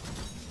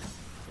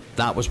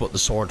 That was what the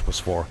sword was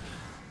for.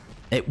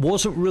 It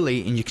wasn't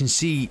really, and you can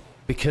see,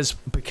 because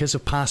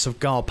of passive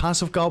guard.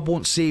 Passive guard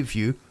won't save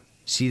you.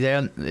 See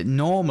there,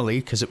 normally,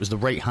 because it was the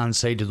right hand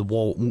side of the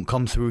wall, it won't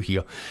come through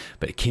here,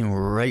 but it came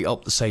right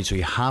up the side, so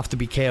you have to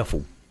be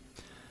careful.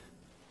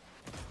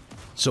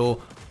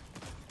 So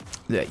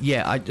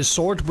yeah, the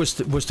sword was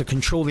to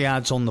control the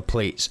adds on the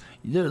plates.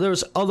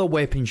 There's other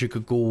weapons you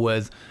could go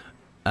with.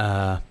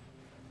 The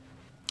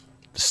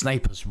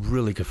sniper's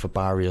really good for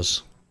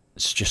barriers.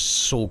 It's just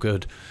so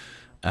good.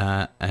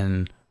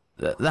 And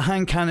the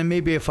hand cannon,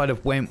 maybe if I'd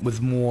have went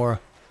with more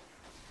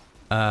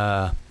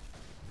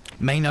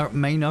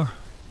minor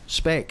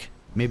spec,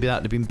 maybe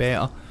that'd have been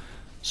better.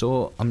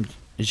 So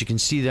as you can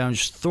see there, I'm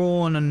just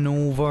throwing an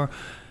over.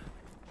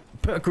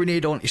 Put a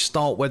grenade on to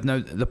start with. Now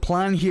the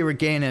plan here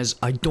again is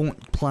I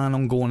don't plan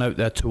on going out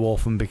there too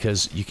often,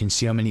 because you can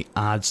see how many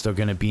adds there are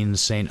going to be in the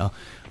center.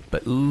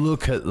 But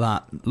look at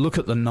that, look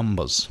at the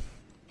numbers.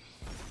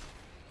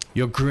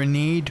 Your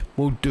grenade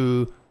will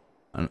do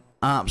an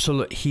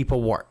absolute heap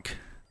of work,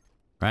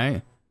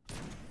 right?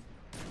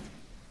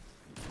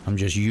 I'm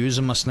just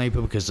using my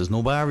sniper because there's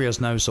no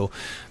barriers now, so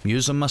I'm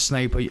using my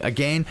sniper.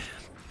 Again,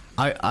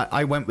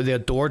 I went with the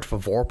Adored for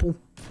Vorpal.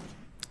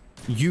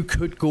 You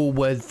could go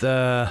with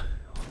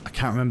I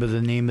can't remember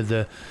the name of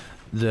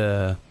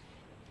the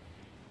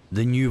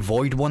new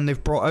Void one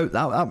they've brought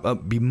out. That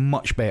would be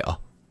much better.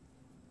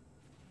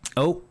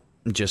 Oh,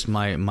 just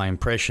my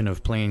impression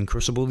of playing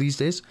Crucible these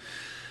days.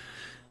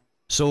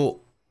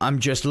 So I'm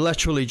just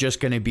literally just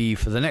going to be,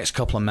 for the next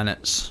couple of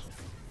minutes,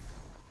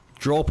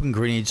 dropping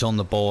grenades on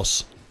the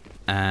boss.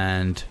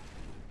 And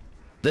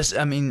this,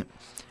 I mean,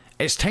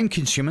 it's time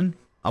consuming.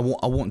 I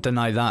won't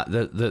deny that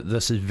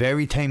this is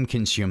very time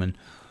consuming,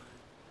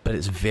 but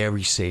it's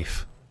very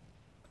safe.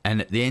 And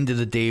at the end of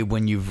the day,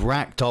 when you've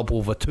racked up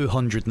over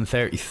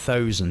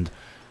 230,000,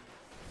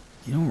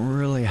 you don't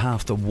really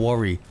have to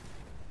worry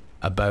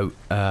about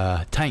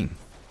time.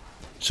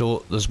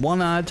 So there's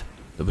one ad.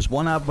 There was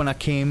one ad when I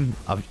came.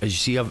 As you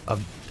see,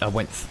 I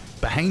went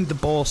behind the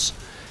boss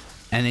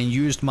and then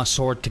used my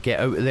sword to get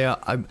out of there.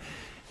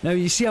 Now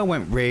you see I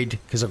went red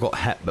because I got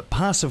hit, but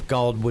passive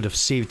guard would have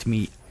saved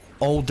me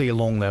all day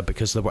long there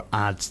because there were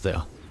ads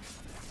there.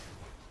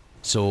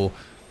 So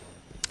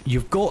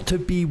you've got to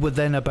be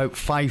within about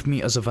 5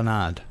 meters of an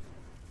ad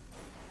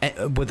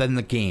within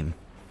the game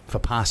for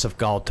passive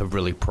guard to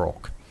really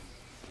proc.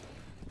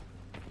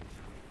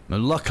 Now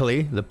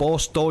luckily the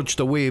boss dodged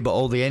away, but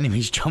all the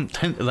enemies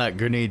jumped into that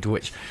grenade,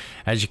 which,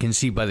 as you can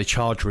see by the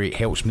charge rate,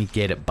 helps me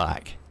get it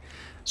back.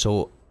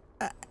 So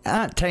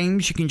at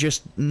times you can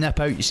just nip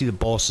out. You see the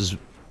boss is,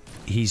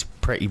 he's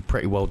pretty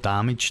well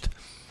damaged.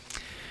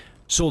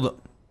 So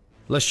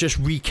let's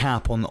just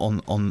recap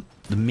on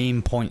the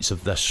main points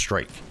of this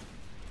strike.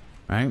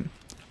 Right?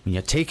 When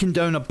you're taking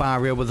down a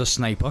barrier with a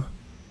sniper,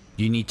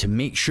 you need to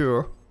make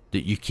sure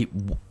that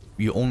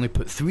you only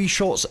put 3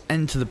 shots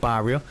into the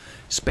barrier,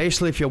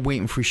 especially if you're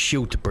waiting for his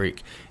shield to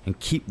break, and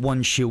keep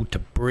one shield to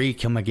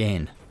break him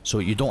again, so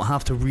you don't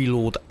have to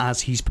reload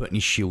as he's putting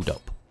his shield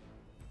up.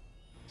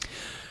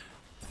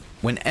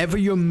 Whenever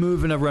you're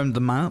moving around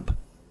the map,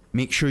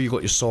 make sure you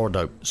got your sword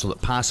out, so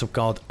that passive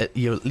guard,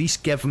 you're at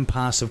least giving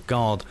passive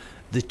guard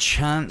the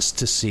chance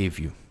to save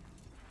you.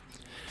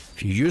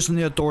 If you're using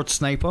the Adored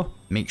Sniper,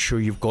 make sure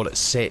you've got it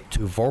set to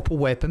Vorpal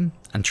Weapon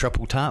and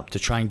triple tap to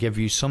try and give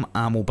you some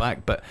ammo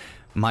back, but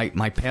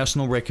my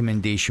personal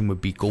recommendation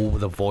would be go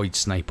with a Void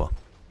Sniper.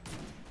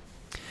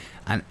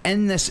 And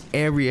in this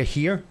area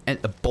here,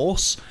 at the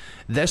boss,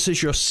 this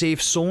is your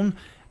safe zone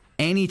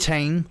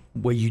anytime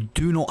where you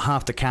do not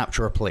have to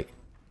capture a plate.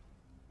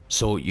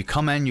 So you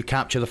come in, you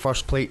capture the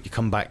first plate, you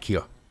come back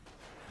here.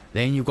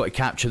 Then you've got to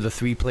capture the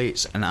 3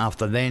 plates, and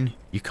after then,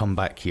 you come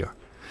back here.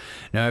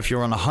 Now if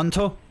you're on a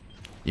hunter,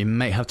 you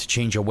might have to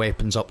change your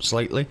weapons up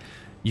slightly.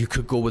 You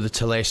could go with a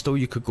Telesto,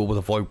 you could go with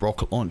a Void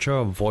Rocket Launcher,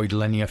 a Void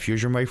Linear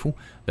Fusion Rifle.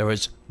 There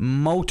is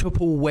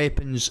multiple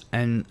weapons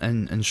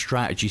and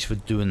strategies for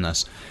doing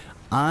this.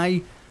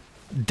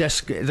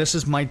 This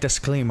is my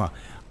disclaimer.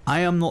 I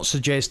am not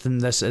suggesting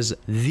this is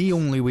the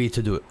only way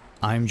to do it.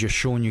 I'm just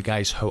showing you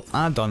guys how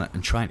I done it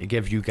and trying to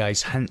give you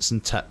guys hints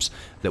and tips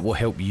that will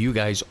help you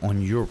guys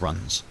on your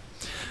runs.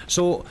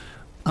 So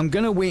I'm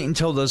going to wait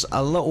until there's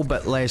a little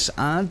bit less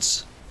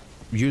ads,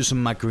 using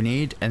my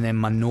grenade, and then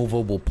my Nova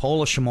will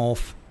polish them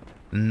off,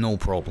 no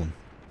problem.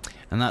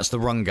 And that's the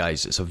run,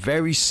 guys. It's a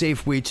very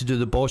safe way to do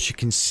the boss. You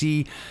can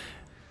see,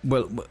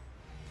 well,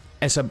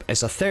 it's a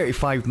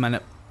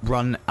 35-minute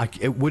run.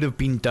 It would have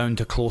been down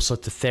to closer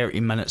to 30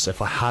 minutes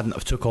if I hadn't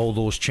have took all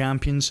those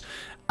champions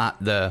at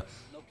the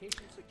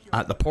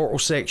portal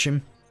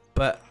section,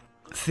 but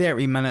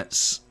 30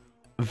 minutes,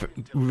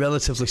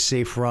 relatively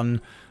safe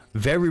run,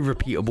 very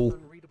repeatable.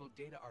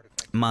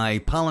 My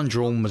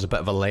Palindrome was a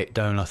bit of a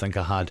letdown. I think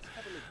I had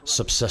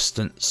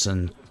Subsistence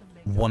and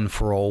One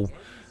for All.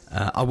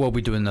 I will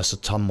be doing this a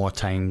ton more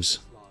times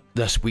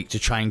this week to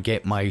try and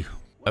get my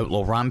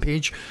Outlaw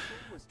Rampage.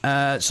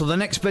 So the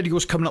next video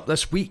is coming up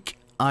this week.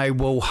 I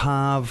will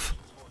have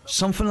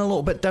something a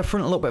little bit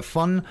different, a little bit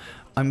fun.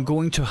 I'm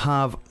going to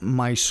have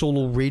my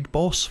solo raid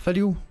boss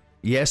video.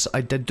 Yes,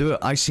 I did do it.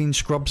 I seen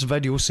Scrub's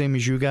video, same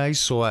as you guys,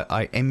 so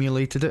I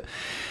emulated it.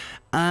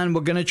 And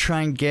we're going to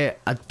try and get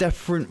a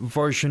different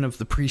version of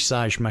the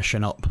Presage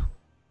mission up.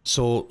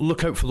 So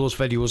look out for those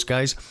videos,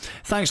 guys.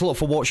 Thanks a lot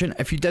for watching.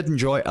 If you did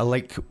enjoy, a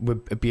like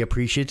would be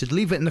appreciated.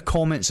 Leave it in the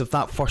comments if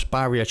that first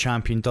barrier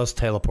champion does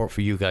teleport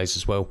for you guys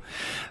as well.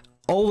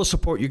 All the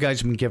support you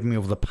guys have been giving me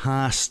over the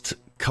past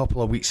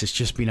couple of weeks has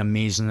just been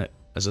amazing. It,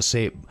 as I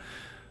say, it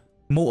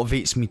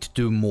motivates me to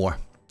do more.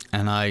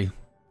 And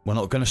we're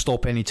not going to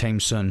stop anytime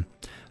soon.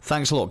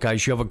 Thanks a lot,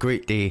 guys. You have a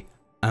great day,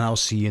 and I'll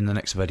see you in the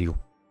next video.